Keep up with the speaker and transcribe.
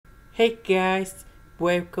Hey guys,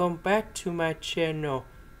 welcome back to my channel.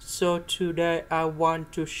 So today I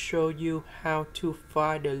want to show you how to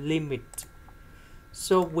find the limit.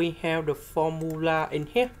 So we have the formula in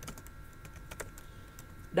here.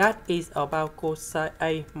 That is about cosine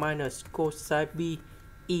A minus cosine B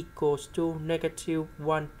equals to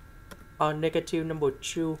 -1 or negative number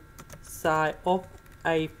 2 sine of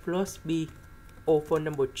A plus B over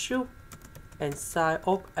number 2 and sine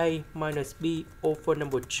of A minus B over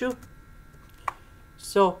number 2.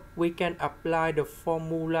 So we can apply the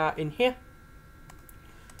formula in here.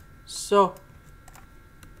 So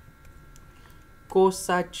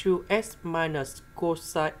cosine 2x minus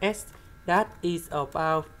cosine x, that is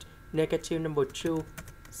about negative number 2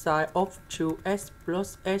 sine of 2x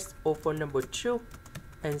plus x over number 2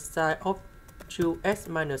 and sine of 2x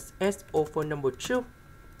minus x over number 2.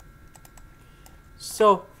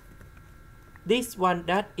 So this one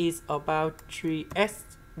that is about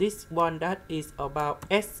 3x, this one that is about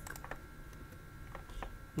x.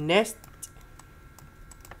 Next,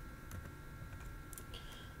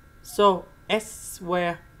 so s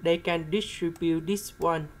where they can distribute this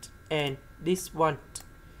one and this one.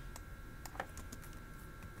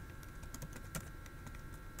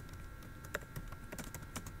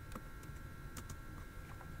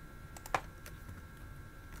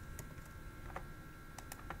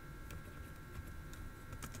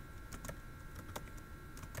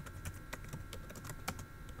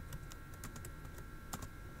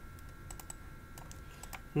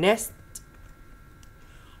 Next,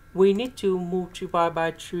 we need to multiply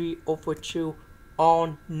by 3 over 2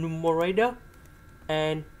 on numerator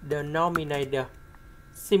and denominator.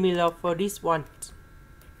 Similar for this one.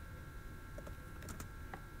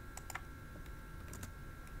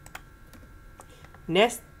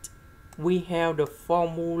 Next, we have the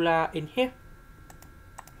formula in here.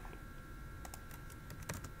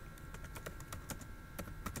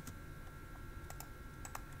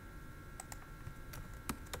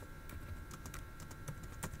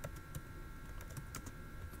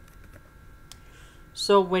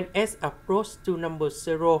 So when s approaches to number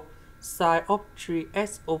 0, sine of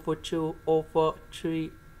 3s over 2 over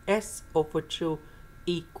 3s over 2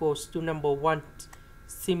 equals to number 1.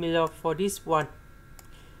 Similar for this one.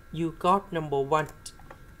 You got number 1.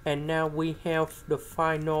 And now we have the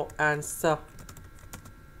final answer.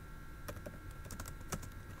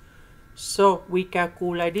 So we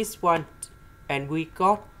calculate this one and we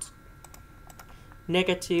got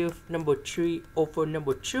negative number 3 over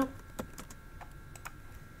number 2.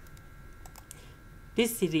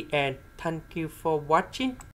 This is the end. Thank you for watching.